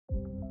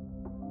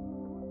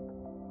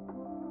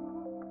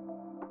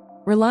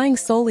Relying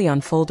solely on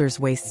folders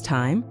wastes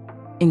time,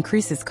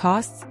 increases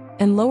costs,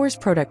 and lowers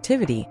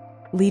productivity,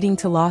 leading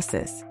to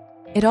losses.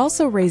 It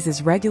also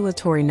raises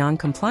regulatory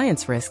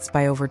non-compliance risks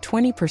by over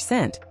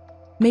 20%,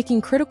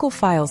 making critical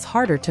files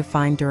harder to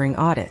find during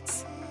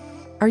audits.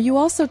 Are you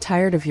also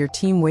tired of your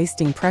team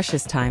wasting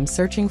precious time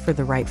searching for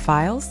the right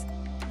files?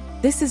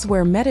 This is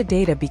where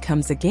metadata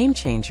becomes a game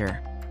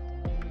changer.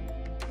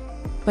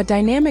 But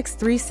Dynamics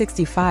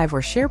 365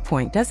 or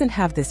SharePoint doesn't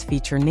have this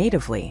feature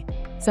natively.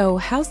 So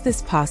how's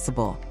this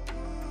possible?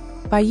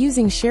 By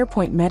using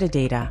SharePoint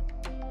Metadata.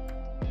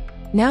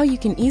 Now you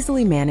can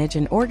easily manage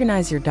and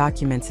organize your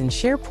documents in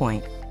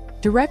SharePoint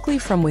directly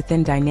from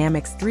within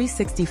Dynamics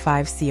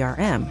 365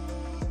 CRM.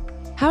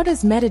 How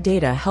does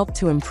metadata help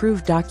to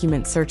improve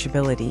document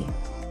searchability?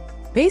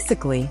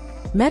 Basically,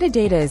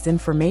 metadata is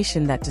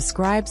information that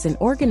describes and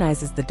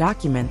organizes the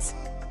documents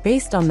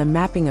based on the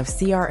mapping of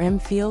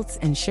CRM fields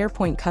and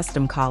SharePoint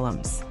custom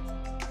columns.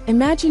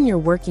 Imagine you're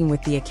working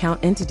with the account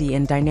entity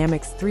in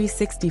Dynamics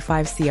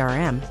 365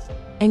 CRM,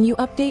 and you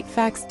update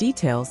fax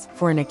details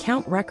for an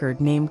account record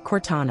named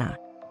Cortana.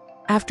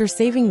 After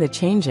saving the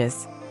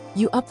changes,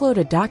 you upload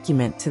a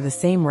document to the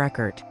same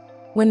record.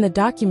 When the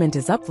document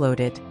is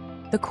uploaded,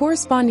 the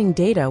corresponding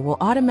data will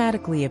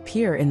automatically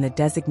appear in the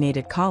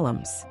designated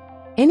columns.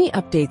 Any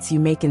updates you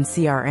make in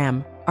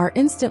CRM are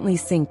instantly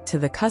synced to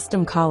the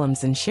custom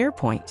columns in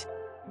SharePoint.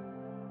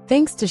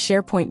 Thanks to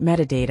SharePoint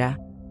Metadata,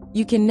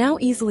 you can now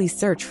easily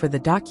search for the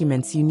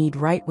documents you need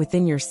right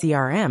within your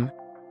CRM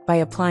by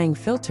applying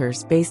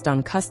filters based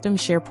on custom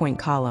SharePoint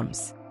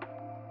columns.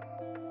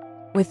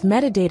 With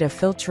metadata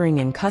filtering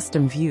and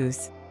custom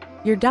views,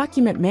 your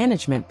document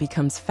management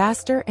becomes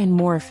faster and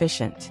more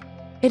efficient.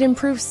 It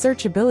improves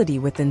searchability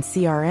within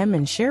CRM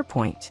and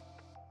SharePoint.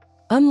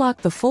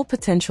 Unlock the full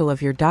potential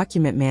of your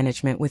document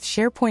management with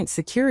SharePoint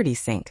Security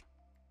Sync,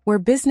 where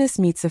business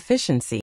meets efficiency.